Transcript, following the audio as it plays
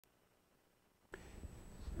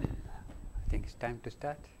think it's time to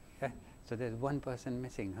start. Yeah. So there's one person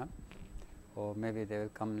missing, huh? Or maybe they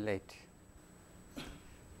will come late.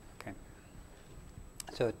 Okay.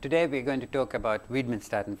 So today we're going to talk about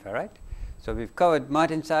Widmanstätten ferrite. So we've covered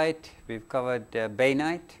martensite, we've covered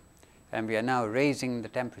bainite, and we are now raising the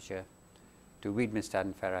temperature to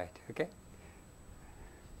Widmanstätten ferrite. Okay.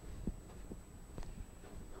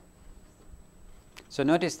 So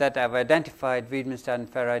notice that I've identified Widmanstätten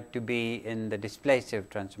ferrite to be in the displacive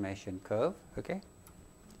transformation curve, okay?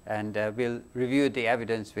 And we'll review the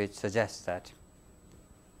evidence which suggests that.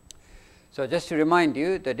 So just to remind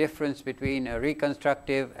you, the difference between a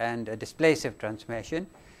reconstructive and a displacive transformation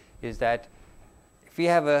is that if we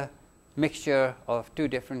have a mixture of two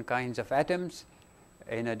different kinds of atoms,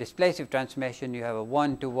 in a displacive transformation you have a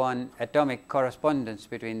one-to-one atomic correspondence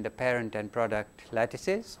between the parent and product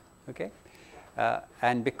lattices, okay?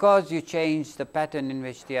 And because you change the pattern in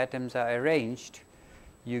which the atoms are arranged,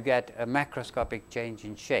 you get a macroscopic change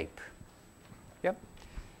in shape. Yep.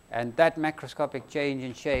 And that macroscopic change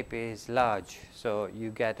in shape is large, so you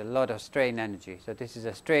get a lot of strain energy. So this is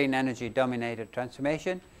a strain energy dominated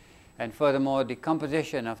transformation, and furthermore the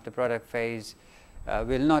composition of the product phase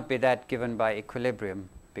will not be that given by equilibrium,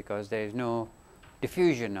 because there is no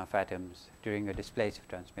diffusion of atoms during a displacive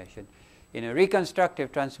transformation. In a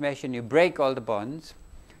reconstructive transformation, you break all the bonds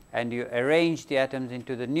and you arrange the atoms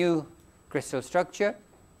into the new crystal structure,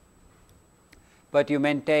 but you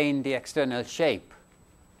maintain the external shape.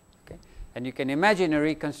 Okay? And you can imagine a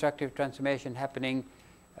reconstructive transformation happening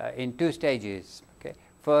in two stages. Okay?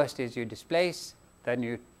 First is you displace, then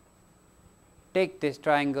you take this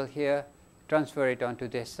triangle here, transfer it onto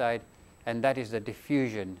this side, and that is the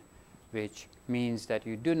diffusion, which means that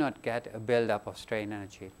you do not get a buildup of strain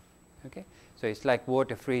energy. Okay? So it's like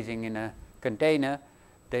water freezing in a container.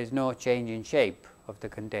 There is no change in shape of the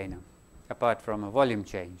container apart from a volume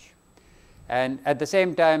change. And at the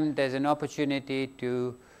same time, there's an opportunity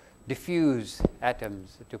to diffuse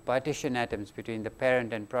atoms, to partition atoms between the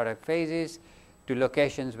parent and product phases to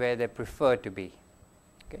locations where they prefer to be.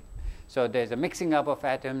 Okay? So there's a mixing up of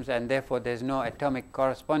atoms, and therefore there's no atomic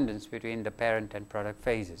correspondence between the parent and product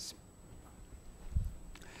phases.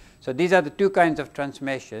 So these are the two kinds of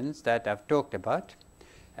transformations that I've talked about,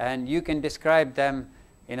 and you can describe them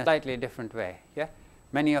in a slightly different way. Yeah?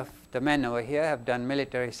 Many of the men over here have done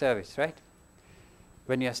military service, right?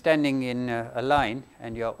 When you're standing in a line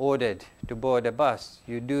and you're ordered to board a bus,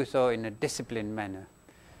 you do so in a disciplined manner.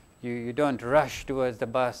 You don't rush towards the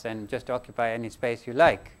bus and just occupy any space you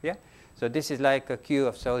like. Yeah? So this is like a queue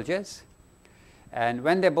of soldiers, and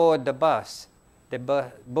when they board the bus, they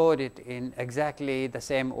board it in exactly the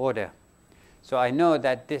same order. So I know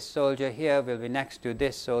that this soldier here will be next to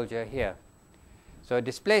this soldier here. So a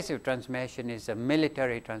displacive transformation is a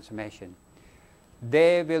military transformation.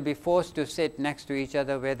 They will be forced to sit next to each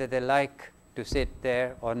other whether they like to sit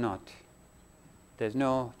there or not. There's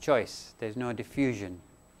no choice. There's no diffusion.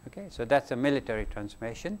 Okay? So that's a military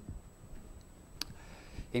transformation.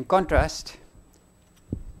 In contrast,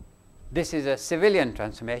 this is a civilian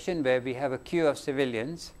transformation where we have a queue of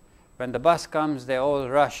civilians. When the bus comes, they all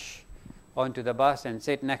rush onto the bus and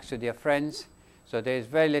sit next to their friends. So there is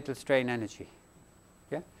very little strain energy.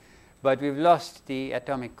 Yeah? But we've lost the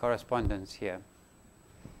atomic correspondence here.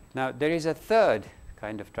 Now, there is a third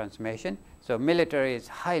kind of transformation. So military is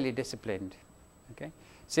highly disciplined. Okay?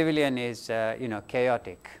 Civilian is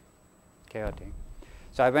chaotic.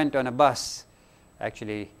 So I went on a bus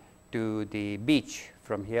actually to the beach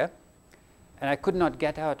from here, and I could not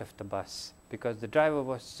get out of the bus because the driver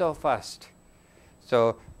was so fast.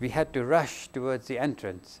 So we had to rush towards the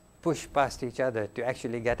entrance, push past each other to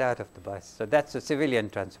actually get out of the bus. So that's a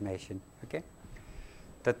civilian transformation. Okay?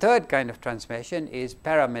 The third kind of transformation is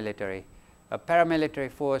paramilitary. A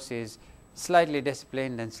paramilitary force is slightly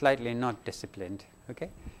disciplined and slightly not disciplined. Okay?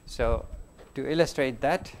 So to illustrate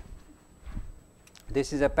that,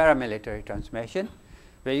 this is a paramilitary transformation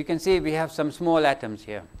where you can see we have some small atoms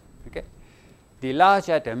here. Okay? The large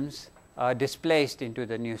atoms are displaced into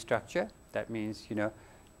the new structure. That means,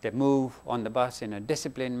 they move on the bus in a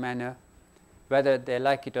disciplined manner. Whether they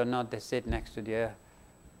like it or not, they sit next to their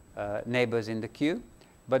neighbors in the queue.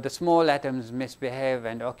 But the small atoms misbehave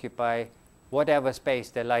and occupy whatever space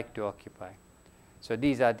they like to occupy. So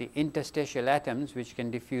these are the interstitial atoms which can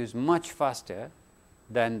diffuse much faster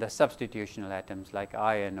than the substitutional atoms like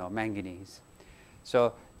iron or manganese.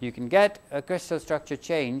 So you can get a crystal structure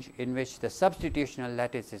change in which the substitutional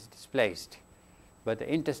lattice is displaced, but the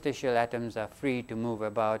interstitial atoms are free to move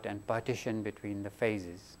about and partition between the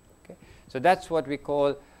phases. Okay? So that's what we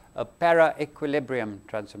call a para-equilibrium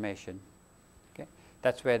transformation. Okay?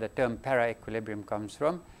 That's where the term para-equilibrium comes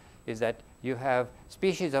from. is that you have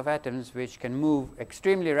species of atoms which can move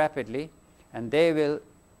extremely rapidly, and they will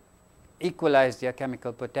equalize their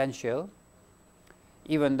chemical potential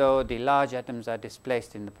even though the large atoms are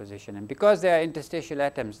displaced in the position. And because they are interstitial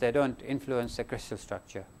atoms, they don't influence the crystal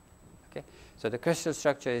structure. Okay? So the crystal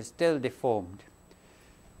structure is still deformed,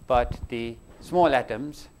 but the small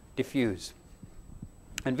atoms diffuse.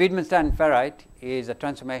 And Widmanstatten ferrite is a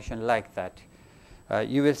transformation like that.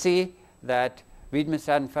 You will see that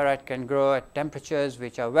Widmanstatten ferrite can grow at temperatures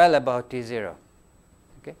which are well above T0.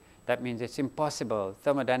 Okay? That means it's impossible,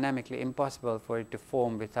 thermodynamically impossible for it to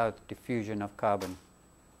form without diffusion of carbon.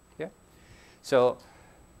 Yeah? So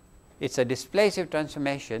it's a displacive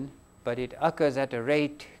transformation, but it occurs at a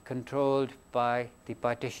rate controlled by the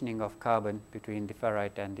partitioning of carbon between the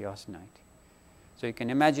ferrite and the austenite. So you can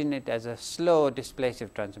imagine it as a slow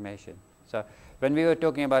displacive transformation. So when we were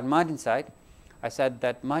talking about martensite, I said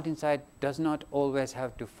that martensite does not always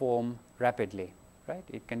have to form rapidly, right?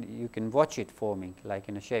 You can watch it forming, like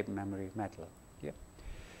in a shape memory metal. Yeah?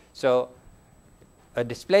 So a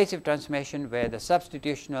displacive transformation where the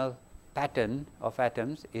substitutional pattern of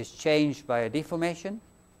atoms is changed by a deformation,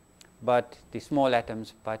 but the small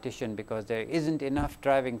atoms partition because there isn't enough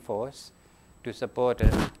driving force to support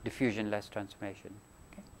a diffusion-less transformation.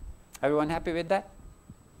 Okay. Everyone happy with that?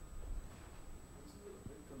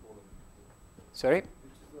 Sorry? Which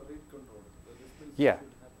is the rate control? Yeah.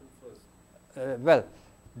 Well,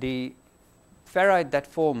 the ferrite that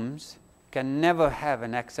forms can never have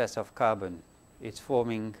an excess of carbon. It's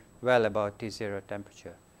forming well above T0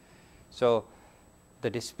 temperature. So the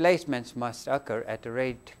displacements must occur at a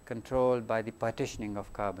rate controlled by the partitioning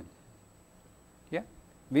of carbon. Yeah?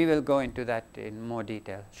 We will go into that in more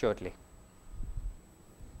detail shortly.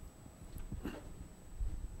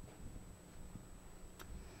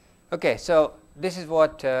 Okay, so this is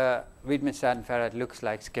what Widmanstatten ferrite looks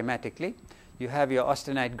like schematically. You have your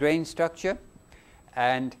austenite grain structure,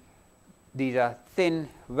 and these are thin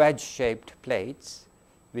wedge-shaped plates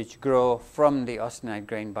which grow from the austenite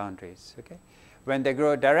grain boundaries. Okay? When they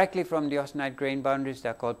grow directly from the austenite grain boundaries, they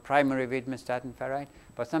are called primary Widmanstatten ferrite.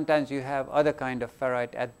 But sometimes you have other kind of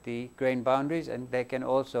ferrite at the grain boundaries, and they can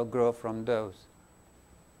also grow from those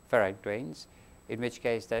ferrite grains, in which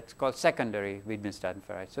case that's called secondary Widmanstatten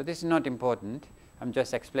ferrite. So this is not important. I'm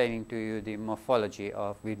just explaining to you the morphology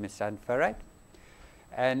of Widmanstatten ferrite.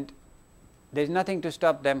 And there's nothing to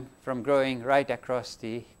stop them from growing right across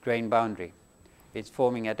the grain boundary. It's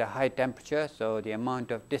forming at a high temperature, so the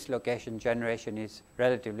amount of dislocation generation is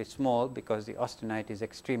relatively small because the austenite is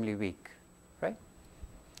extremely weak, right?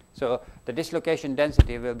 So the dislocation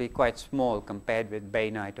density will be quite small compared with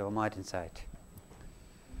bainite or martensite.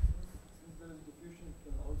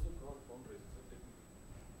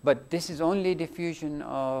 But this is only diffusion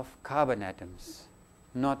of carbon atoms,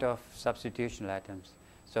 not of substitutional atoms.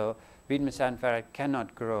 So Widmanstatten ferrite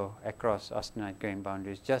cannot grow across austenite grain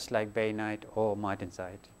boundaries, just like bainite or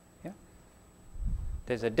martensite. Yeah?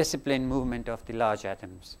 There's a disciplined movement of the large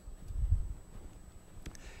atoms.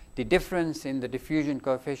 The difference in the diffusion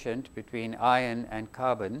coefficient between iron and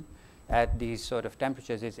carbon at these sort of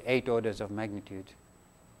temperatures is 8 orders of magnitude.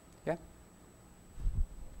 Yeah?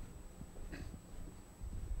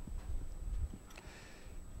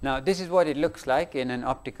 Now, this is what it looks like in an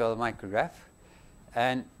optical micrograph.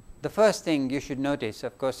 And the first thing you should notice,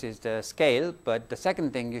 of course, is the scale, but the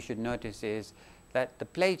second thing you should notice is that the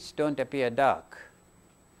plates don't appear dark.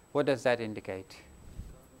 What does that indicate?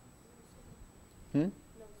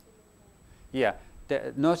 Yeah,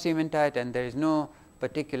 no cementite, and there is no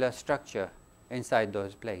particular structure inside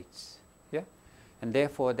those plates. Yeah? And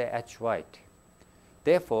therefore, they etch white.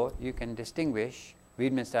 Therefore, you can distinguish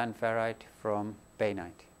Widmanstatten ferrite from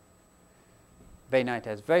bainite. Bainite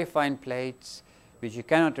has very fine plates which you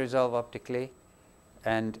cannot resolve optically,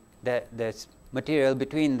 and there's material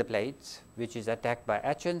between the plates which is attacked by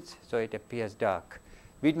etchants, so it appears dark.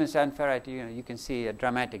 Widmanstatten ferrite, you can see a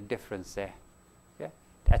dramatic difference there. Yeah?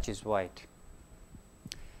 It etches white.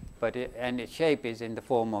 But and its shape is in the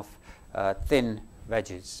form of thin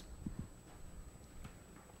wedges.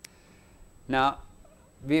 Now,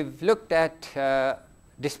 we've looked at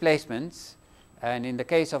displacements, and in the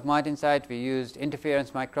case of martensite, we used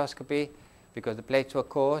interference microscopy because the plates were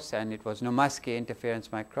coarse, and it was Nomadsky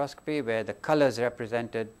interference microscopy where the colors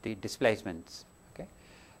represented the displacements. Okay?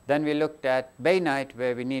 Then we looked at bainite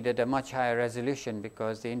where we needed a much higher resolution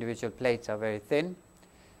because the individual plates are very thin.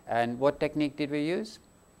 And what technique did we use?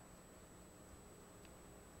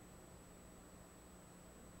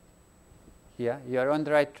 Yeah, you're on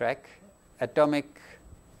the right track. Atomic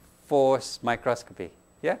force microscopy.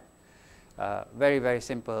 Yeah? Very, very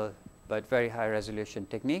simple but very high resolution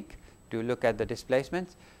technique to look at the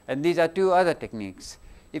displacements. And these are two other techniques.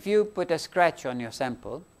 If you put a scratch on your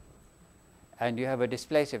sample and you have a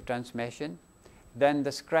displacive transformation, then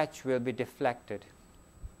the scratch will be deflected.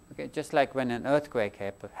 Okay, just like when an earthquake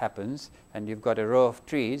happens and you've got a row of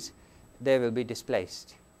trees, they will be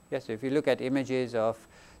displaced. Yes, so if you look at images of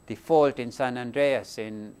the fault in San Andreas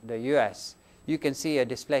in the US, you can see a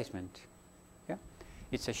displacement. Yeah?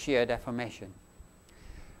 It's a shear deformation.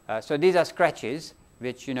 So these are scratches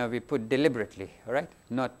which we put deliberately, all right?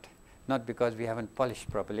 Not because we haven't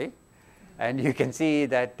polished properly. And you can see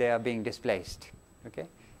that they are being displaced. Okay?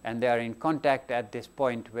 And they are in contact at this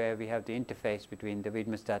point where we have the interface between the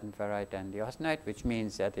Widmerstatten ferrite and the austenite, which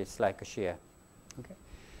means that it's like a shear. Okay?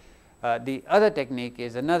 The other technique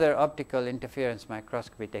is another optical interference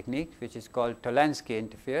microscopy technique, which is called Tolansky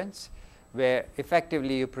interference, where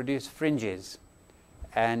effectively you produce fringes.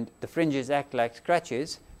 And the fringes act like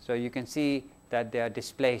scratches, so you can see that they are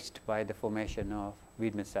displaced by the formation of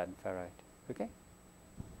Widmerstatten ferrite. Okay?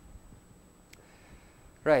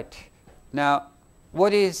 Right. Now,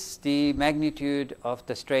 what is the magnitude of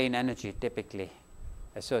the strain energy typically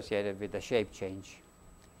associated with the shape change?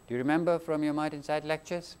 Do you remember from your Martensite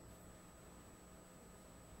lectures?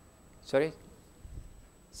 Sorry?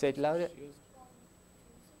 Say it louder.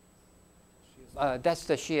 That's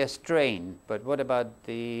the shear strain, but what about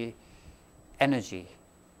the energy,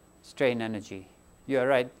 strain energy? You are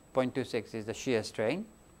right, 0.26 is the shear strain.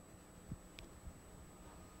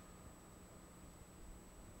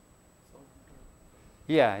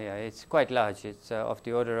 Yeah, it's quite large. It's of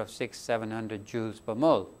the order of 600-700 joules per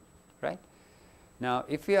mole, right? Now,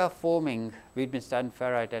 if we are forming Widmerstatten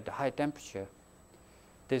ferrite at a high temperature,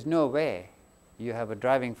 there's no way you have a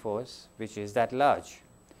driving force which is that large.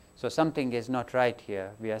 So something is not right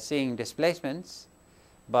here. We are seeing displacements,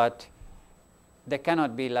 but they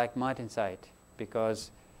cannot be like Martensite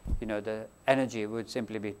because the energy would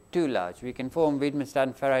simply be too large. We can form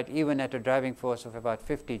Widmerstatten ferrite even at a driving force of about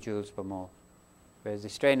 50 joules per mole, whereas the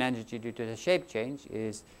strain energy due to the shape change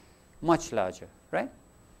is much larger, right?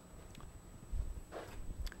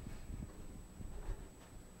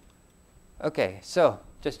 Okay, so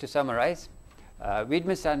just to summarize,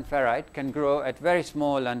 Widmerstatten ferrite can grow at very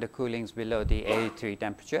small undercoolings below the A3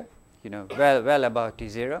 temperature, well above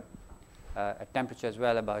T0, at temperatures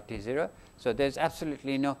well above T0. So there's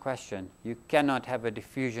absolutely no question. You cannot have a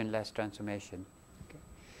diffusion-less transformation. Okay.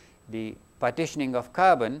 The partitioning of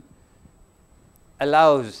carbon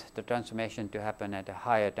allows the transformation to happen at a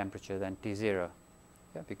higher temperature than T0,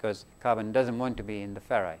 because carbon doesn't want to be in the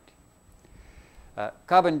ferrite.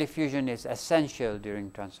 Carbon diffusion is essential during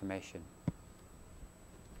transformation.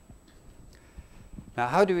 Now,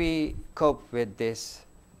 how do we cope with this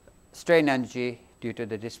strain energy due to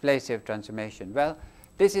the displacive transformation? Well,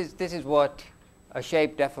 this is what a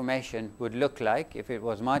shape deformation would look like if it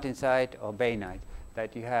was Martensite or bainite,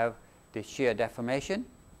 that you have this shear deformation,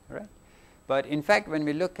 right? But in fact, when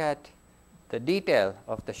we look at the detail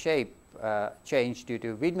of the shape change due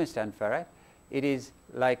to Widmerstatten ferrite, it is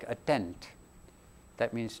like a tent.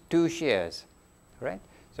 That means two shears, right?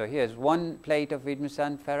 So here's one plate of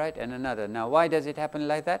Widmerstatten ferrite and another. Now, why does it happen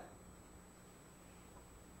like that?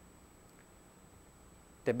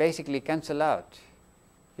 They basically cancel out,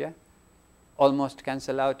 almost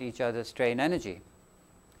cancel out each other's strain energy.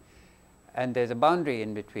 And there's a boundary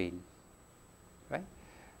in between, right?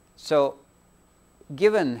 So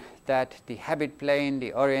given that the habit plane,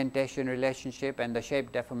 the orientation relationship, and the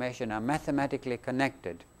shape deformation are mathematically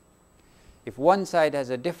connected, if one side has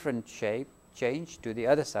a different shape change to the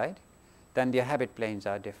other side, then their habit planes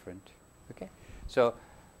are different. Okay? So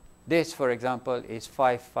this, for example, is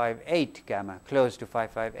 558 gamma, close to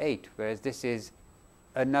 558, whereas this is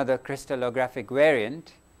another crystallographic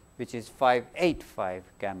variant, which is 585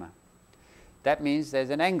 gamma. That means there's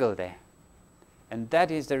an angle there. And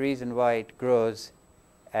that is the reason why it grows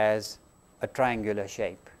as a triangular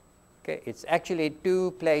shape. Okay? It's actually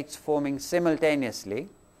two plates forming simultaneously,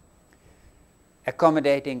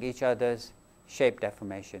 accommodating each other's shape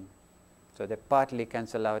deformation. So they partly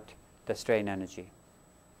cancel out the strain energy.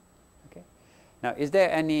 Okay? Now, is there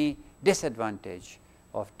any disadvantage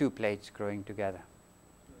of two plates growing together?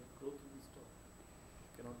 Growth will be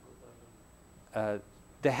stopped. Cannot go parallel.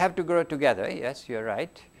 They have to grow together. Yes, you're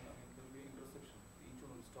right. There will be intersection. Each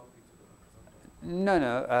one will stop each other after some time.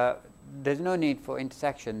 No. There's no need for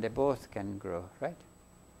intersection. They both can grow, right?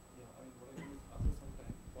 Yeah, what I mean is after some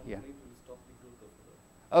time, one Yeah. plate will stop the growth of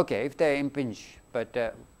the other. Okay, if they impinge.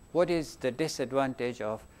 But what is the disadvantage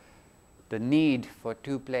of the need for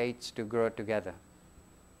two plates to grow together?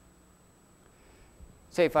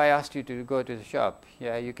 Say if I asked you to go to the shop,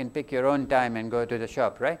 yeah, you can pick your own time and go to the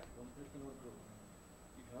shop, right? One plate cannot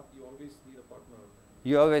grow. You always need a partner.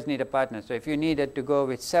 You always need a partner. So if you needed to go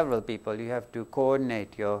with several people, you have to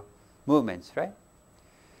coordinate your movements, right?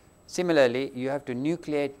 Similarly, you have to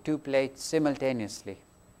nucleate 2 plates simultaneously.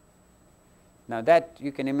 Now that,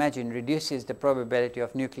 you can imagine, reduces the probability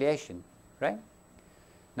of nucleation, right?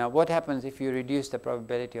 Now what happens if you reduce the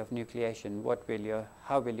probability of nucleation?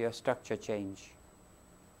 How will your structure change?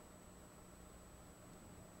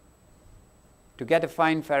 To get a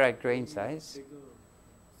fine ferrite grain size,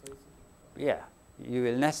 yeah, you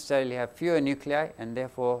will necessarily have fewer nuclei, and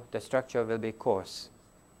therefore the structure will be coarse.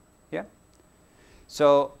 Yeah.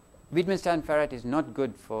 So Widmanstaden ferrite is not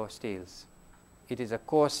good for steels. It is a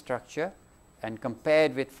coarse structure, and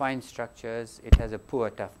compared with fine structures, it has a poor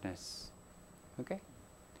toughness. Okay.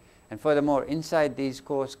 And furthermore, inside these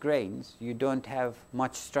coarse grains, you don't have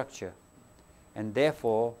much structure, and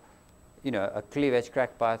therefore, a cleavage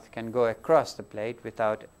crack path can go across the plate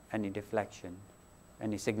without any deflection,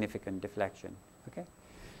 any significant deflection. Okay?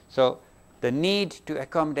 So the need to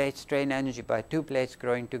accommodate strain energy by 2 plates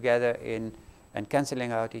growing together and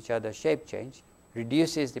cancelling out each other's shape change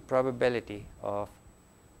reduces the probability of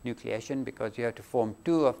nucleation, because you have to form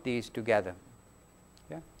 2 of these together.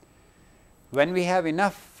 Yeah? When we have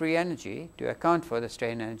enough free energy to account for the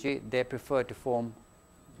strain energy, they prefer to form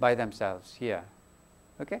by themselves here.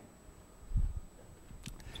 Okay?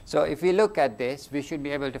 So if we look at this, we should be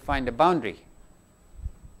able to find a boundary.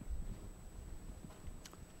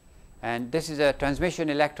 And this is a transmission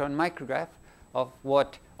electron micrograph of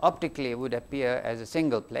what optically would appear as a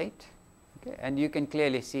single plate. Okay? And you can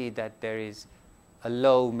clearly see that there is a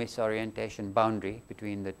low misorientation boundary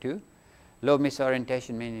between the two. Low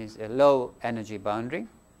misorientation means a low energy boundary,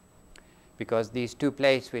 because these 2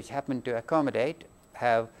 plates which happen to accommodate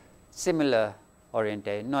have similar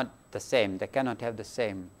orientation, not the same, they cannot have the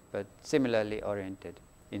same, but similarly oriented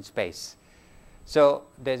in space. So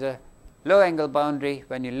there's a low angle boundary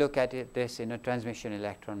when you look at this in a transmission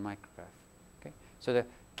electron micrograph. Okay? So the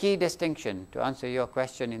key distinction, to answer your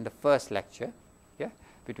question in the first lecture,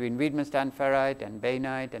 between Widmanstaden ferrite and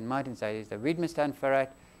bainite and martensite, is that Widmanstaden ferrite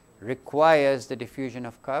requires the diffusion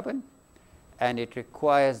of carbon, and it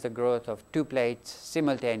requires the growth of 2 plates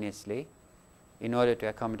simultaneously in order to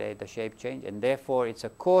accommodate the shape change, and therefore it's a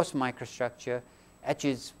coarse microstructure,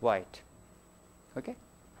 etches white. Okay?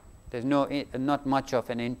 There's not much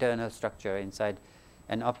of an internal structure inside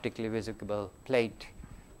an optically visible plate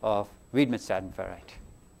of Widmanstaden ferrite.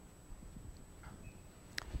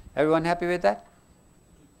 Everyone happy with that?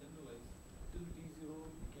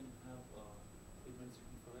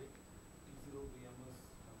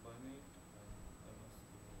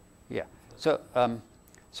 Yeah.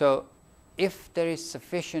 So if there is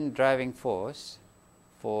sufficient driving force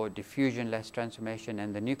for diffusion-less transformation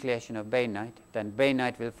and the nucleation of bainite, then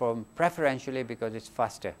bainite will form preferentially because it's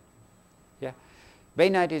faster. Yeah.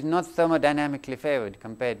 Bainite is not thermodynamically favored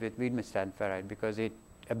compared with Widmanstaden ferrite because it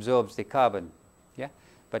absorbs the carbon. Yeah.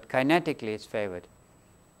 But kinetically it's favored.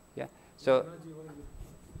 Yeah. So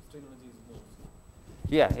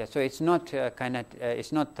yeah. So it's not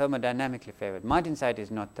it's not thermodynamically favored. Martensite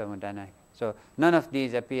is not thermodynamic. So none of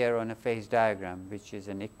these appear on a phase diagram, which is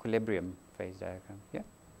an equilibrium phase diagram. Yeah.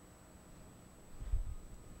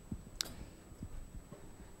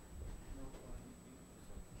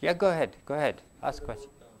 Yeah. Go ahead. Go ahead. Ask question.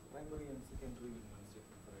 Primary and secondary.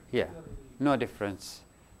 Yeah. No difference.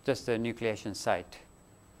 Just the nucleation site.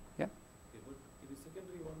 Yeah. Okay, but the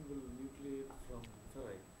secondary one will nucleate from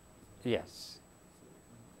ferrite. Yes. So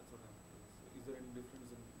that's what I'm curious. Is there any difference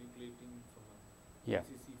in nucleating from a Yeah.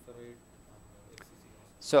 XCC ferrite and XCC?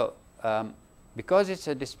 So because it's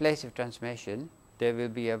a displacive transformation, there will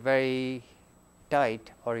be a very tight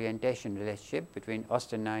orientation relationship between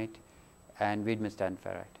austenite and Widmanstaden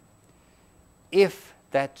ferrite. If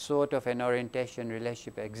that sort of an orientation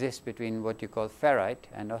relationship exists between what you call ferrite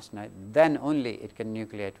and austenite, then only it can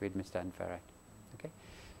nucleate Widmanstaden ferrite. Okay?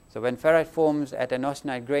 So when ferrite forms at an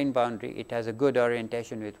austenite grain boundary, it has a good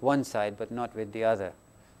orientation with one side but not with the other.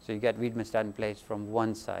 So you get Widmanstaden plates from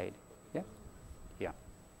one side. Yeah? Yeah.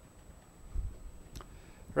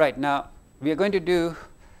 Right, now we are going to do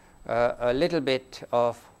a little bit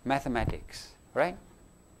of mathematics, right?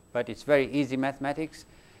 But it's very easy mathematics,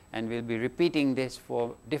 and we'll be repeating this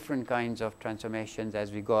for different kinds of transformations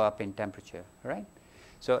as we go up in temperature, right?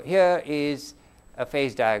 So here is a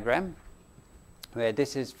phase diagram where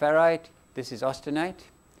this is ferrite, this is austenite,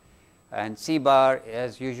 and C bar,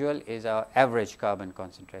 as usual, is our average carbon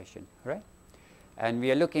concentration, right? And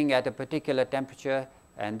we are looking at a particular temperature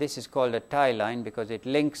and this is called a tie line because it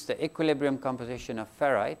links the equilibrium composition of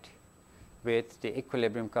ferrite with the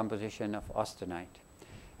equilibrium composition of austenite.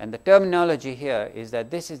 And the terminology here is that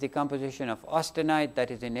this is the composition of austenite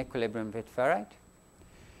that is in equilibrium with ferrite,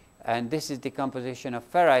 and this is the composition of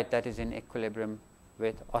ferrite that is in equilibrium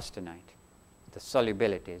with austenite, the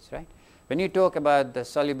solubilities, right? When you talk about the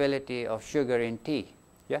solubility of sugar in tea,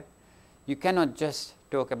 yeah, you cannot just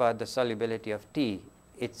talk about the solubility of tea.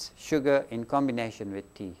 It's sugar in combination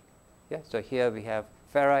with tea. Yeah? So here we have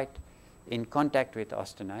ferrite in contact with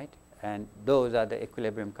austenite, and those are the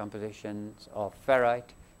equilibrium compositions of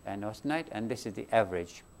ferrite and austenite, and this is the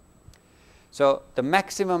average. So the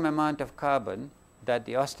maximum amount of carbon that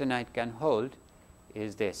the austenite can hold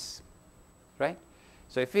is this, right?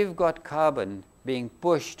 So if we've got carbon being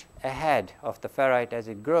pushed ahead of the ferrite as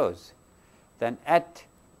it grows, then at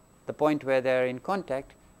the point where they're in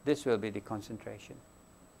contact, this will be the concentration.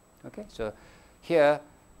 Okay, so here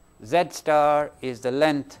Z star is the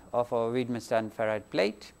length of our Widmanstatten ferrite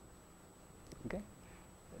plate, okay,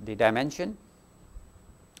 the dimension.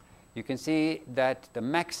 You can see that the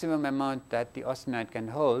maximum amount that the austenite can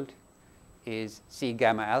hold is C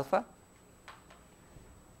gamma alpha,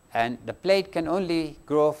 and the plate can only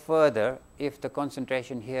grow further if the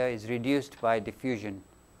concentration here is reduced by diffusion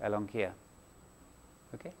along here.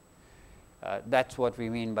 Okay, that's what we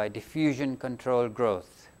mean by diffusion controlled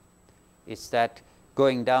growth. It's that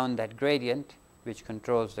going down that gradient which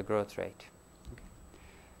controls the growth rate. Okay.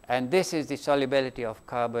 And this is the solubility of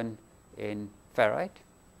carbon in ferrite,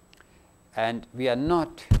 and we are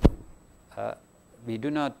not we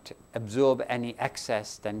do not absorb any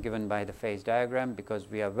excess than given by the phase diagram because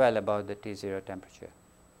we are well above the T0 temperature.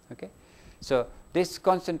 Okay. So this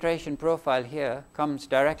concentration profile here comes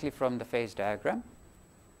directly from the phase diagram.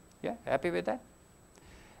 Yeah, happy with that?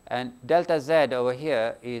 And delta Z over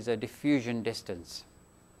here is a diffusion distance.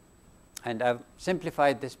 And I've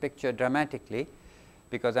simplified this picture dramatically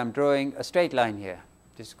because I'm drawing a straight line here.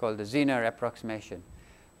 This is called the Zener approximation.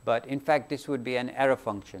 But in fact, this would be an error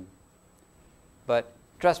function. But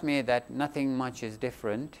trust me that nothing much is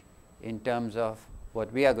different in terms of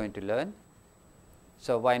what we are going to learn.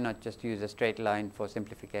 So why not just use a straight line for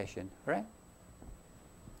simplification, right?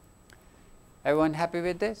 Everyone happy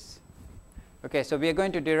with this? Okay, so we are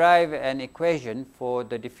going to derive an equation for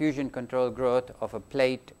the diffusion control growth of a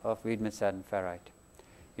plate of Widmanstatten ferrite.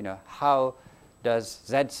 You know, how does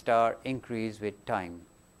Z star increase with time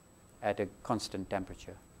at a constant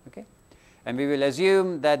temperature? Okay, and we will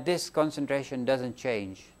assume that this concentration doesn't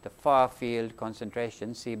change. The far field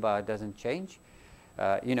concentration C bar doesn't change.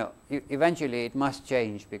 You know, eventually it must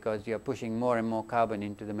change because you are pushing more and more carbon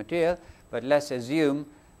into the material. But let's assume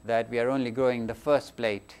that we are only growing the first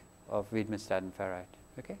plate of Widmanstatten ferrite.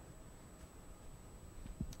 Okay.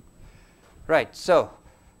 Right. So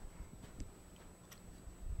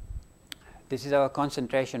this is our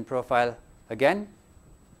concentration profile again,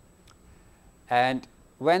 and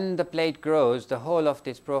when the plate grows, the whole of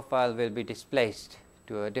this profile will be displaced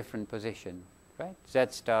to a different position. Right. Z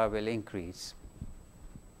star will increase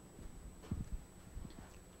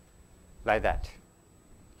like that.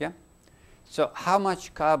 Yeah. So how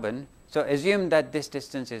much carbon? So assume that this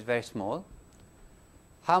distance is very small.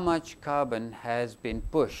 How much carbon has been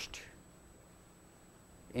pushed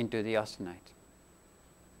into the austenite?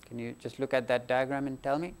 Can you just look at that diagram and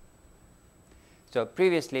tell me? So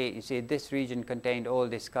previously, you see this region contained all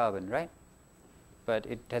this carbon, right? But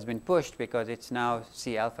it has been pushed because it's now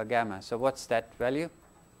C alpha gamma. So what's that value?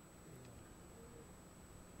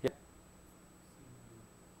 Yeah.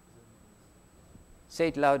 Say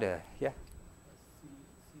it louder. Yeah.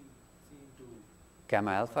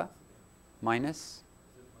 Gamma alpha minus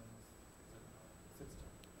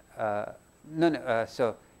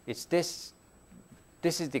so it's this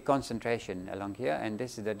is the concentration along here, and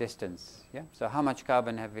this is the distance. Yeah, so how much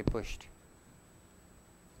carbon have we pushed?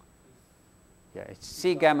 Yeah, it's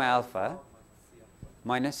C gamma alpha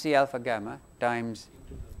minus C alpha gamma times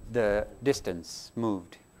the distance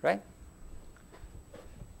moved, right?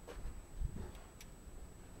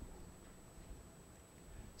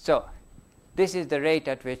 So this is the rate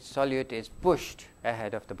at which solute is pushed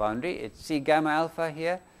ahead of the boundary. It's C gamma alpha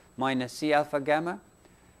here minus C alpha gamma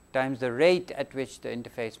times the rate at which the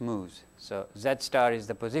interface moves. So Z star is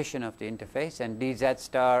the position of the interface, and dZ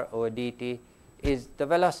star over dt is the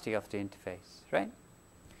velocity of the interface, right?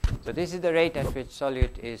 So this is the rate at which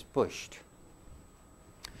solute is pushed.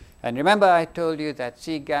 And remember, I told you that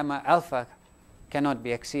C gamma alpha cannot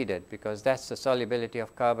be exceeded because that's the solubility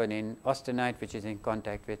of carbon in austenite, which is in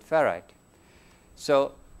contact with ferrite.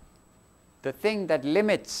 So the thing that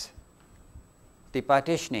limits the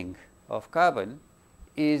partitioning of carbon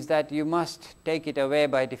is that you must take it away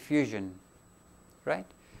by diffusion, right?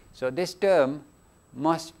 So this term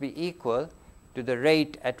must be equal to the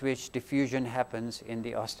rate at which diffusion happens in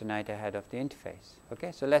the austenite ahead of the interface.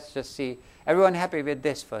 Okay, so let's just see. Everyone happy with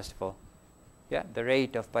this first of all? Yeah, the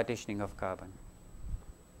rate of partitioning of carbon.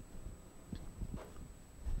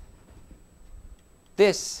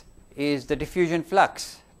 This is the diffusion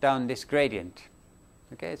flux down this gradient.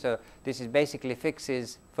 Okay, so this is basically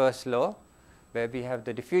Fick's first law, where we have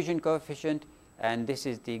the diffusion coefficient, and this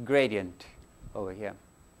is the gradient over here.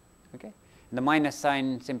 Okay, and the minus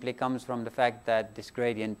sign simply comes from the fact that this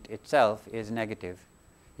gradient itself is negative.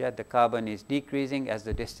 Yeah, the carbon is decreasing as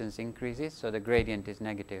the distance increases, so the gradient is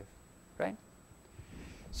negative, right?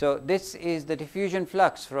 So this is the diffusion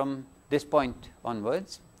flux from this point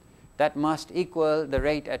onwards. That must equal the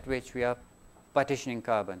rate at which we are partitioning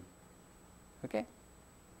carbon. Okay?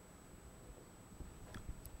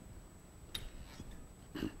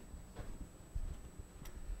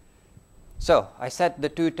 So I set the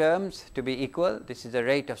two terms to be equal. This is the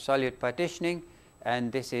rate of solute partitioning,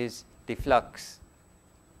 and this is the flux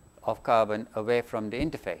of carbon away from the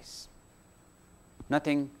interface.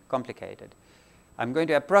 Nothing complicated. I'm going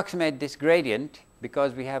to approximate this gradient,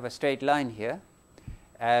 because we have a straight line here,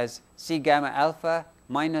 as C gamma alpha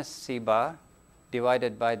minus C bar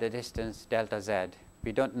divided by the distance delta z.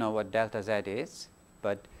 We don't know what delta z is,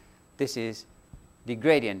 but this is the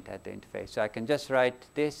gradient at the interface. So I can just write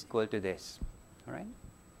this equal to this. All right?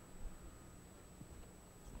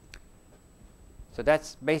 So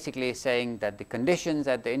that's basically saying that the conditions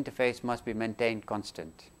at the interface must be maintained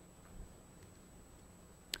constant.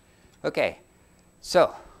 Okay,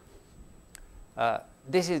 so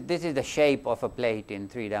this is the shape of a plate in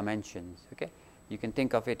 3 dimensions. Okay, you can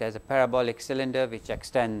think of it as a parabolic cylinder which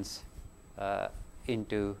extends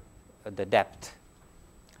into the depth,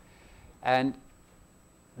 and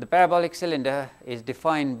the parabolic cylinder is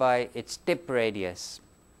defined by its tip radius,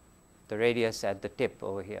 the radius at the tip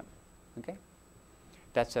over here. Okay,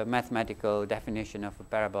 that's a mathematical definition of a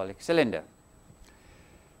parabolic cylinder.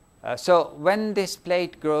 So when this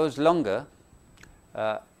plate grows longer,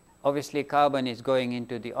 obviously carbon is going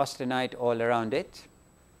into the austenite all around it,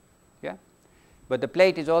 yeah, but the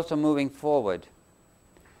plate is also moving forward.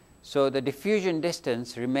 So the diffusion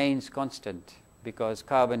distance remains constant because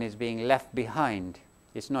carbon is being left behind.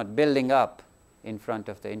 It's not building up in front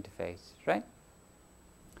of the interface, right?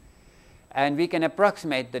 And we can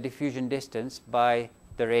approximate the diffusion distance by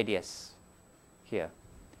the radius here.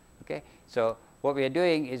 Okay, so what we are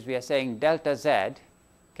doing is we are saying delta z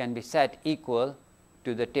can be set equal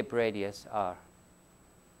to the tip radius r,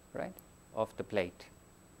 right, of the plate.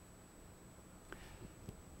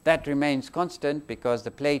 That remains constant because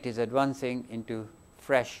the plate is advancing into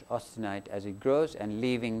fresh austenite as it grows and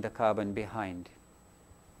leaving the carbon behind.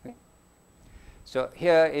 Okay? So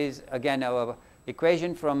here is again our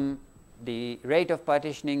equation from the rate of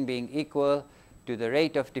partitioning being equal to the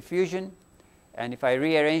rate of diffusion, and if I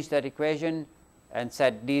rearrange that equation and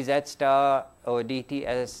set dz star over dt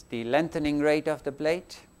as the lengthening rate of the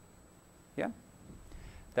plate, yeah,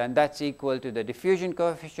 then that's equal to the diffusion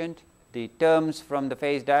coefficient, the terms from the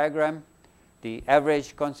phase diagram, the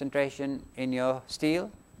average concentration in your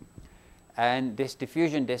steel, and this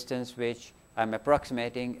diffusion distance which I'm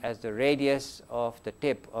approximating as the radius of the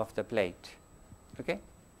tip of the plate. Okay?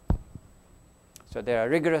 So there are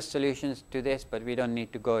rigorous solutions to this, but we don't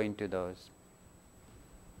need to go into those.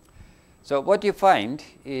 So what you find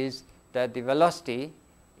is that the velocity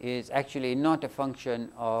is actually not a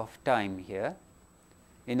function of time here.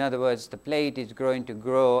 In other words, the plate is going to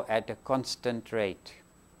grow at a constant rate.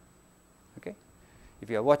 Okay? If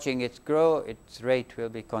you are watching it grow, its rate will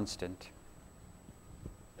be constant.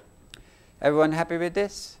 Everyone happy with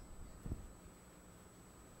this?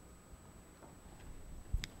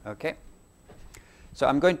 Okay. So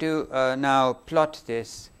I'm going to now plot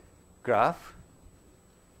this graph.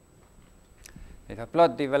 If I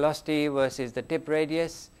plot the velocity versus the tip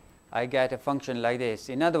radius, I get a function like this.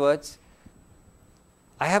 In other words,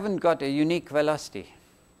 I haven't got a unique velocity.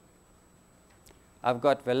 I've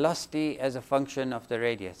got velocity as a function of the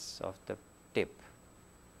radius of the tip.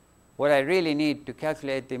 What I really need to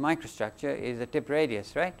calculate the microstructure is the tip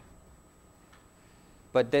radius, right?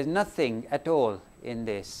 But there's nothing at all in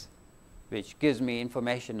this which gives me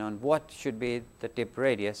information on what should be the tip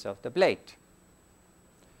radius of the plate.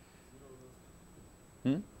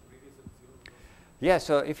 Yeah,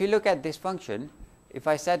 so if you look at this function, if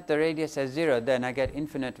I set the radius as 0, then I get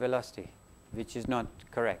infinite velocity, which is not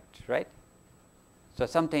correct, right? So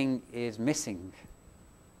something is missing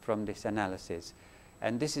from this analysis.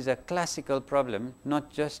 And this is a classical problem,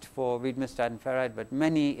 not just for Widmerstatten ferrite, but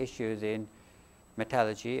many issues in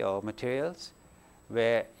metallurgy or materials,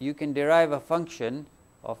 where you can derive a function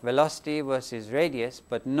of velocity versus radius,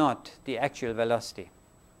 but not the actual velocity,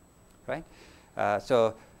 right?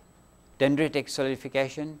 So dendritic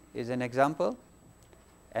solidification is an example,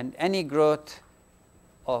 and any growth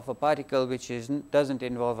of a particle which doesn't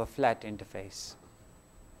involve a flat interface,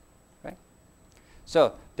 right?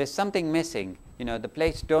 So there's something missing. You know, the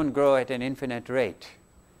plates don't grow at an infinite rate.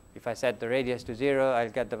 If I set the radius to 0, I'll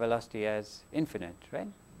get the velocity as infinite, right?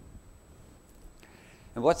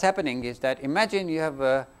 And what's happening is that imagine you have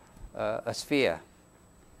a sphere.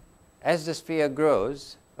 As the sphere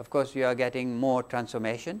grows, of course, you are getting more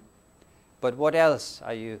transformation. But what else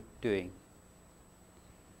are you doing?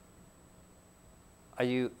 Are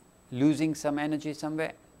you losing some energy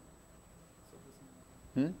somewhere?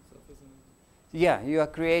 Yeah, you are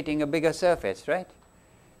creating a bigger surface, right?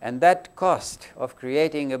 And that cost of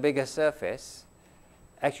creating a bigger surface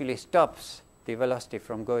actually stops the velocity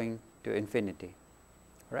from going to infinity,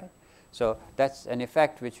 right? So that's an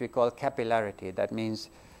effect which we call capillarity. That means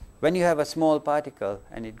when you have a small particle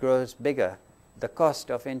and it grows bigger, the cost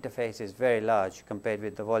of interface is very large compared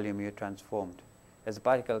with the volume you transformed. As the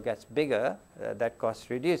particle gets bigger, that cost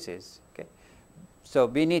reduces. Okay? So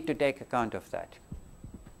we need to take account of that.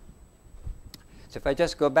 So if I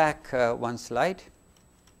just go back one slide,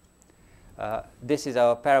 this is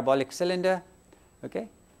our parabolic cylinder, okay,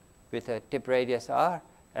 with a tip radius r.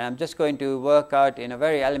 And I'm just going to work out in a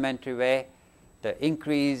very elementary way the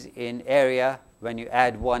increase in area when you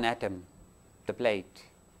add one atom to the plate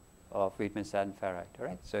of Widmerstatten ferrite. All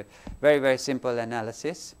right? So very, very simple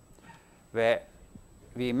analysis where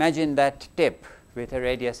we imagine that tip with a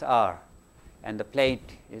radius r, and the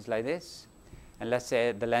plate is like this. And let's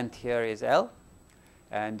say the length here is L,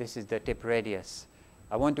 and this is the tip radius.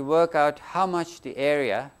 I want to work out how much the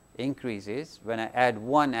area increases when I add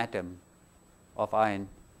one atom of iron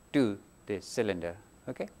to this cylinder.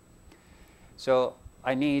 Okay? So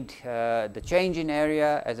I need the change in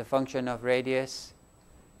area as a function of radius,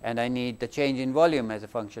 and I need the change in volume as a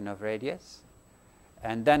function of radius.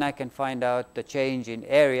 And then I can find out the change in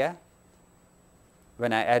area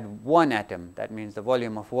when I add one atom. That means the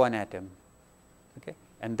volume of one atom. Okay?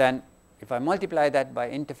 And then if I multiply that by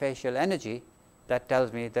interfacial energy, that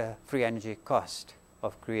tells me the free energy cost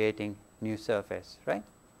of creating new surface, right?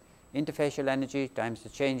 Interfacial energy times the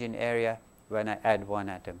change in area when I add one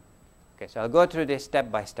atom. Okay, so I'll go through this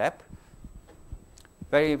step by step.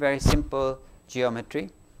 Very, very simple geometry.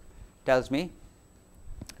 Tells me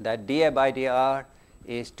that dA by dr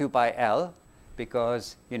is 2 pi L,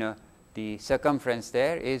 because, you know, the circumference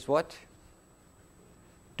there is what?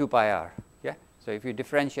 2 pi r. Yeah. So if you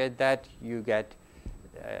differentiate that, you get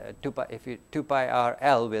 2 pi r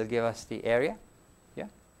L will give us the area. Yeah.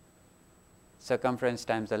 Circumference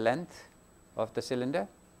times the length of the cylinder.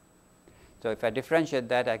 So if I differentiate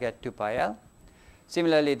that, I get 2 pi L.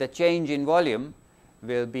 Similarly, the change in volume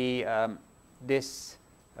will be this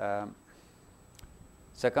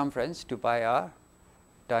circumference 2 pi r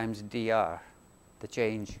times dr, the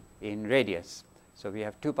change in radius. So we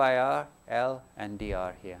have 2 pi r, L, and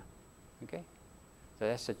dr here. Okay? So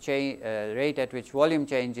that's the rate at which volume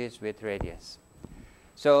changes with radius.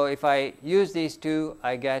 So if I use these two,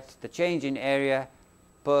 I get the change in area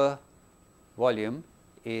per volume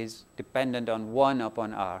is dependent on 1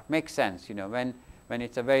 upon r. Makes sense, you know, when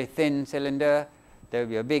it's a very thin cylinder, there will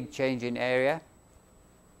be a big change in area,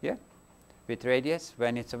 yeah, with radius.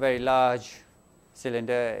 When it's a very large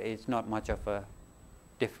cylinder, it's not much of a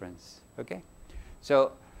difference. Okay?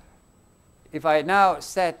 So if I now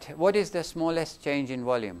set, what is the smallest change in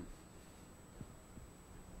volume?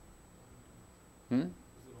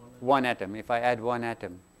 One atom, if I add one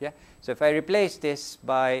atom. Yeah? So if I replace this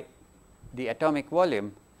by the atomic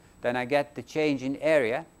volume, then I get the change in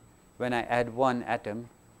area when I add one atom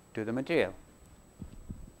to the material.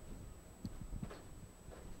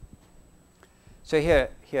 So here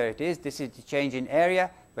it is. This is the change in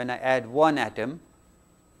area when I add one atom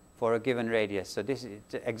for a given radius. So this is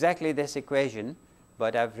exactly this equation,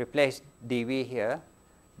 but I've replaced dV here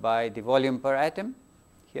by the volume per atom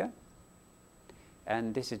here.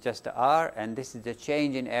 And this is just the R, and this is the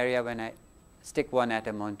change in area when I stick one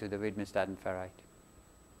atom onto the Widmerstatten ferrite.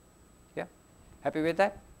 Yeah? Happy with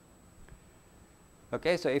that?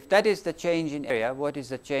 Okay, so if that is the change in area, what is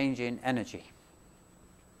the change in energy?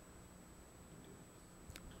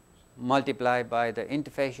 Multiply by the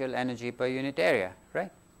interfacial energy per unit area,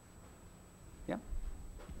 right? Yeah.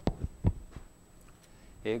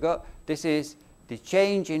 Here you go. This is the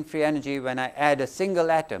change in free energy when I add a single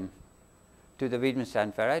atom to the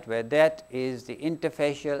Widmanstatten ferrite, where that is the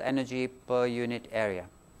interfacial energy per unit area,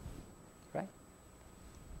 right?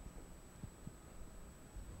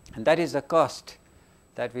 And that is the cost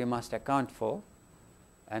that we must account for,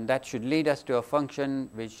 and that should lead us to a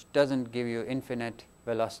function which doesn't give you infinite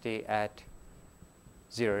velocity at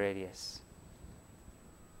 0 radius.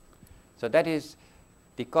 So that is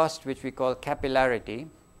the cost which we call capillarity,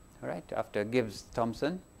 right, after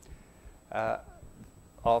Gibbs-Thomson,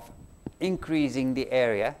 of increasing the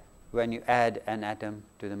area when you add an atom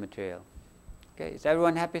to the material. Okay, is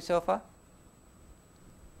everyone happy so far?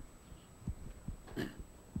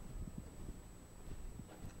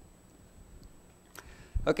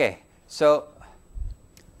 Okay, so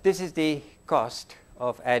this is the cost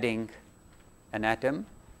of adding an atom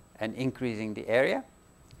and increasing the area,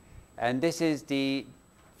 and this is the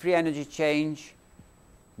free energy change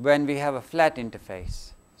when we have a flat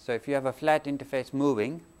interface. So if you have a flat interface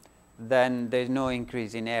moving, then there is no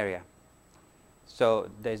increase in area. So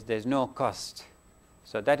there's no cost.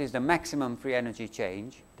 So that is the maximum free energy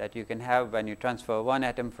change that you can have when you transfer one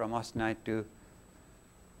atom from austenite to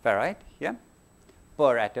ferrite, yeah,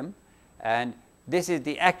 per atom. And this is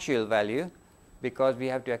the actual value, because we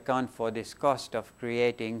have to account for this cost of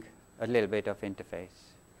creating a little bit of interface,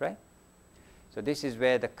 right? So this is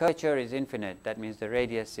where the curvature is infinite. That means the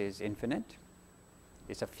radius is infinite.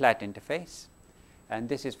 It's a flat interface. And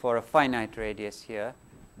this is for a finite radius here,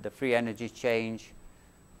 the free energy change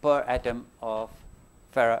per atom of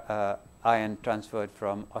iron transferred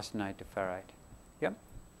from austenite to ferrite. Yeah?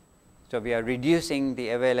 So we are reducing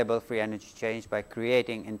the available free energy change by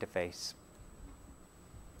creating interface.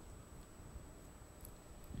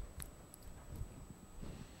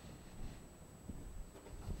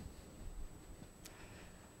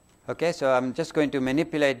 Okay, so I'm just going to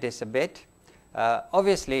manipulate this a bit.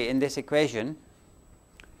 Obviously, in this equation,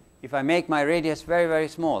 if I make my radius very, very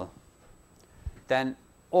small, then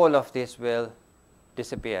all of this will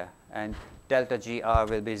disappear and delta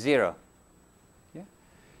GR will be 0. Yeah?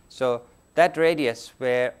 So that radius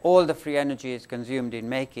where all the free energy is consumed in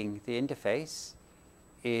making the interface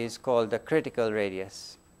is called the critical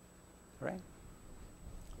radius, right?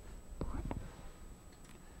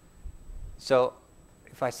 So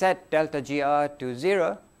if I set delta GR to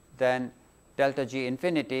 0, then delta G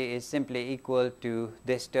infinity is simply equal to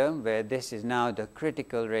this term, where this is now the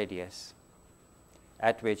critical radius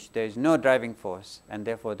at which there is no driving force, and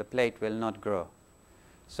therefore the plate will not grow.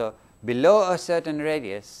 So below a certain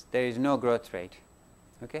radius, there is no growth rate.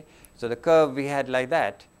 Okay? So the curve we had like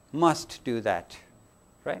that must do that,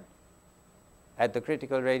 right? At the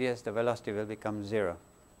critical radius, the velocity will become 0.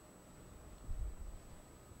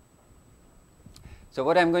 So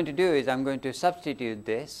what I'm going to do is I'm going to substitute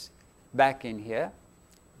this back in here,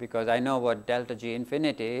 because I know what delta G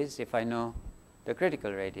infinity is if I know the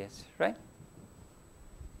critical radius, right?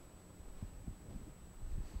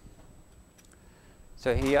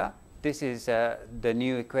 So here, this is the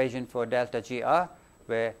new equation for delta GR,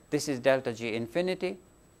 where this is delta G infinity,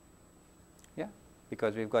 yeah,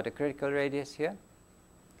 because we've got a critical radius here,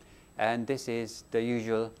 and this is the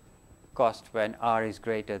usual cost when R is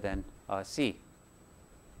greater than RC.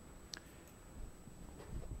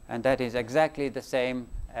 And that is exactly the same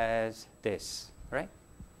as this, right?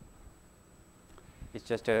 It's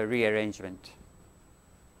just a rearrangement.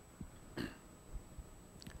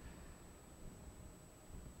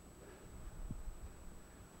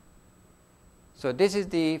 So this is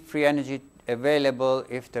the free energy available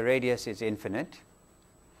if the radius is infinite,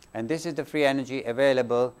 and this is the free energy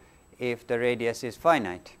available if the radius is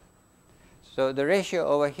finite. So the ratio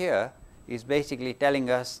over here is basically telling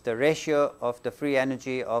us the ratio of the free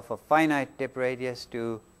energy of a finite tip radius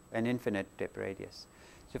to an infinite tip radius.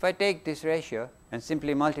 So if I take this ratio and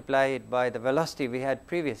simply multiply it by the velocity we had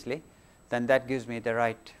previously, then that gives me the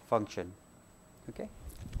right function. Okay?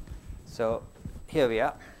 So here we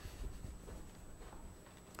are.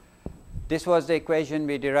 This was the equation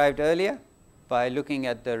we derived earlier by looking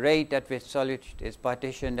at the rate at which solute is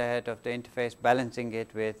partitioned ahead of the interface, balancing it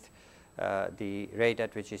with the rate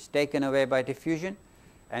at which is taken away by diffusion,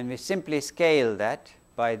 and we simply scale that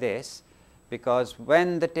by this, because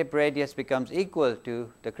when the tip radius becomes equal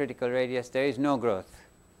to the critical radius, there is no growth.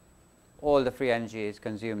 All the free energy is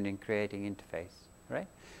consumed in creating interface, right?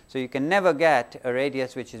 So you can never get a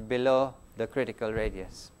radius which is below the critical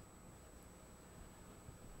radius.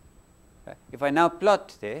 If I now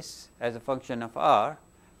plot this as a function of R,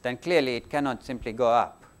 then clearly it cannot simply go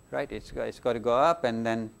up, right? It's got to go up and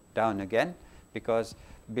then down again, because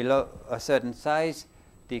below a certain size,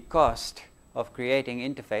 the cost of creating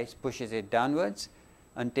interface pushes it downwards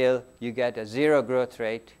until you get a 0 growth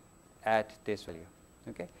rate at this value.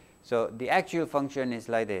 Okay? So the actual function is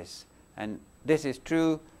like this, and this is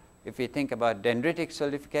true if we think about dendritic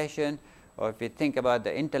solidification, or if we think about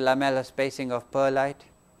the interlamellar spacing of perlite.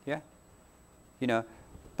 Yeah, you know,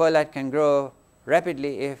 perlite can grow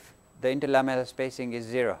rapidly if the interlamellar spacing is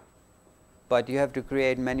 0, but you have to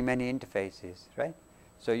create many interfaces, right?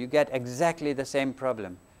 So you get exactly the same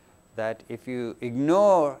problem, that if you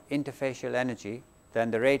ignore interfacial energy,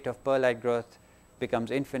 then the rate of perlite growth becomes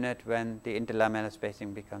infinite when the interlamellar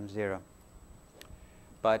spacing becomes 0.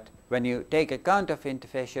 But when you take account of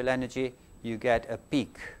interfacial energy, you get a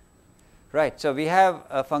peak. Right, so we have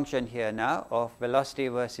a function here now of velocity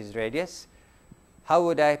versus radius. How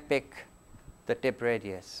would I pick the tip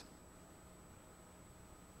radius?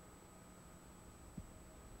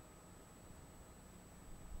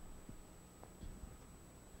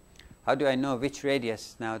 How do I know which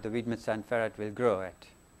radius now the Widmanstatten ferrite will grow at?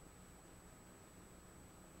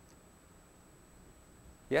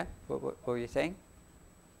 Yeah, what were you saying?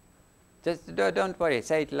 Just don't worry,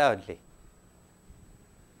 say it loudly.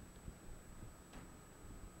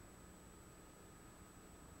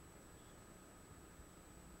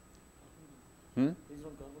 Based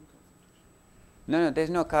on carbon concentration. No, there's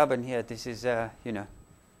no carbon here. This is you know,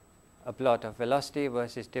 a plot of velocity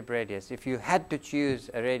versus tip radius. If you had to choose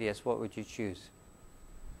a radius, what would you choose?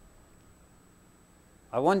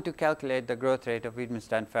 I want to calculate the growth rate of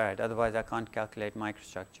Widmanstatten ferrite, otherwise I can't calculate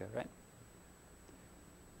microstructure, right?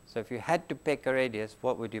 So if you had to pick a radius,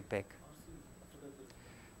 what would you pick?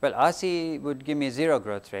 Well, RC would give me 0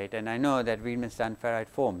 growth rate, and I know that Widmanstatten ferrite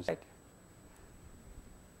forms, right?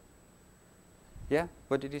 Yeah,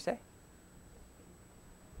 what did you say?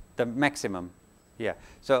 The maximum. Yeah.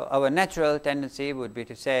 So our natural tendency would be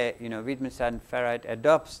to say, you know, Widmanstatten ferrite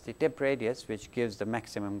adopts the tip radius, which gives the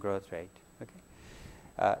maximum growth rate.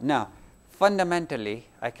 Okay. Now, fundamentally,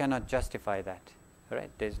 I cannot justify that.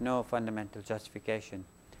 Right? There's no fundamental justification,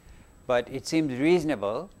 but it seems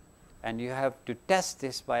reasonable, and you have to test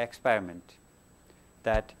this by experiment,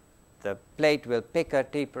 that the plate will pick a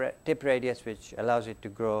tip radius which allows it to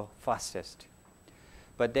grow fastest.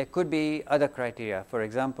 But there could be other criteria. For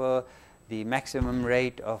example, the maximum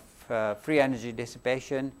rate of free energy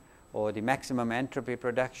dissipation, or the maximum entropy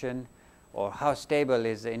production, or how stable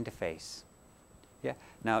is the interface. Yeah.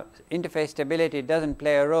 Now, interface stability doesn't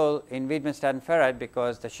play a role in Widmanstatten ferrite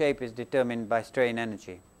because the shape is determined by strain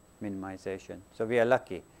energy minimization. So we are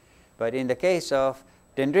lucky. But in the case of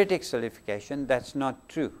dendritic solidification, that's not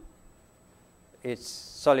true. It's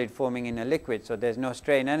solid forming in a liquid, so there's no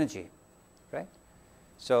strain energy, right?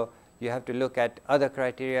 So you have to look at other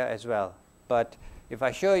criteria as well. But if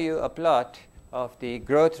I show you a plot of the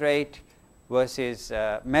growth rate versus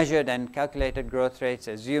measured and calculated growth rates,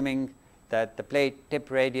 assuming that the plate tip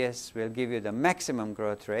radius will give you the maximum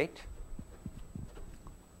growth rate,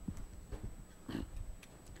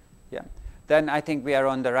 yeah, then I think we are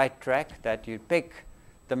on the right track, that you pick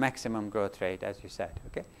the maximum growth rate, as you said.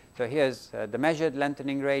 Okay. So here's the measured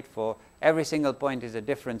lengthening rate for every single point is a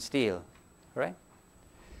different steel, right?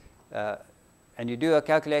 And you do a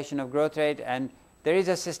calculation of growth rate, and there is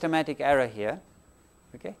a systematic error here,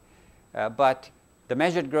 okay? But the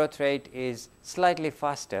measured growth rate is slightly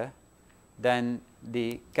faster than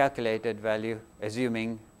the calculated value,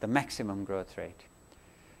 assuming the maximum growth rate.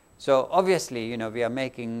 So obviously, you know, we are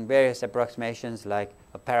making various approximations like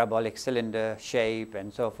a parabolic cylinder shape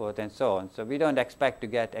and so forth and so on. So we don't expect to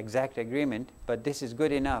get exact agreement, but this is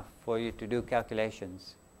good enough for you to do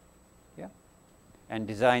calculations, yeah, and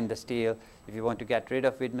design the steel if you want to get rid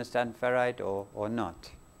of Widmanstatten ferrite or not.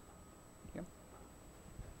 Yeah.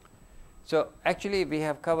 So actually, we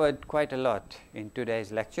have covered quite a lot in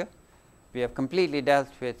today's lecture. We have completely dealt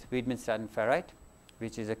with Widmanstatten ferrite,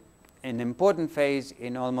 which is an important phase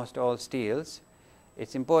in almost all steels.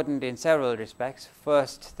 It's important in several respects.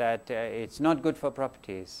 First, that it's not good for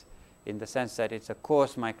properties, in the sense that it's a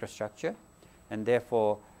coarse microstructure, and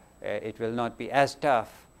therefore it will not be as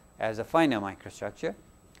tough as a finer microstructure.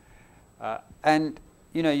 And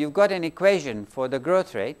you know, you've got an equation for the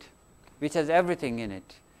growth rate which has everything in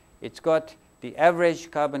it. It's got the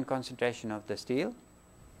average carbon concentration of the steel.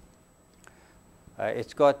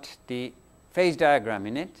 It's got the phase diagram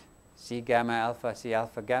in it, C gamma alpha, C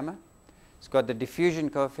alpha gamma. It's got the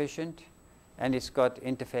diffusion coefficient, and it's got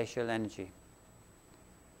interfacial energy.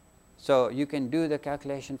 So you can do the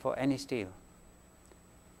calculation for any steel.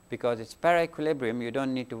 Because it's para-equilibrium, you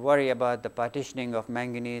don't need to worry about the partitioning of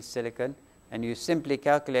manganese, silicon, and you simply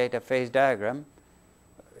calculate a phase diagram.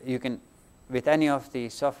 You can, with any of the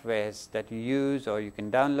softwares that you use or you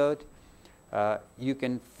can download, you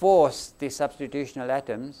can force the substitutional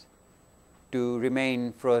atoms to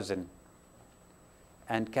remain frozen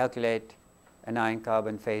and calculate an iron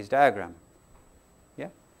carbon phase diagram. Yeah?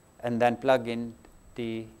 And then plug in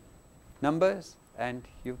the numbers and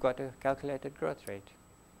you've got a calculated growth rate.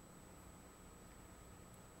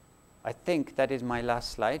 I think that is my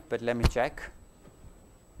last slide, but let me check.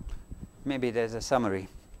 Maybe there's a summary.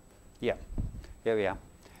 Yeah, here we are.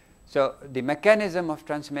 So the mechanism of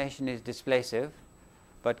transformation is displacive,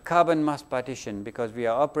 but carbon must partition because we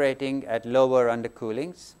are operating at lower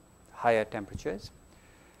undercoolings, higher temperatures.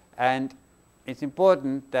 And it's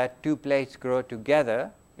important that two plates grow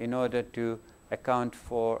together in order to account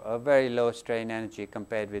for a very low strain energy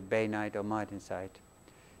compared with bainite or martensite.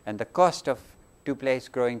 And the cost of two plates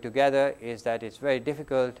growing together is that it's very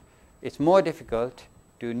difficult, it's more difficult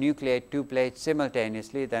to nucleate two plates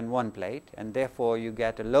simultaneously than one plate, and therefore you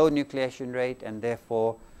get a low nucleation rate and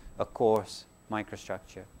therefore a coarse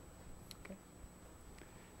microstructure. Okay.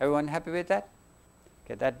 Everyone happy with that?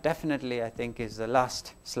 Okay, that definitely I think is the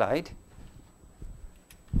last slide.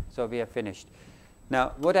 So we are finished.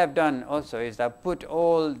 Now what I've done also is I've put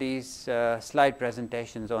all these slide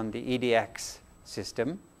presentations on the EDX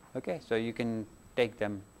system. Okay, so you can take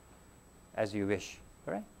them as you wish.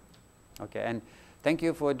 All right? Okay, and thank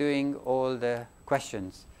you for doing all the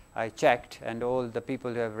questions. I checked, and all the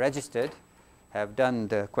people who have registered have done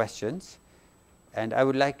the questions. And I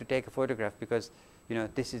would like to take a photograph because, you know,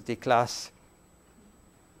 this is the class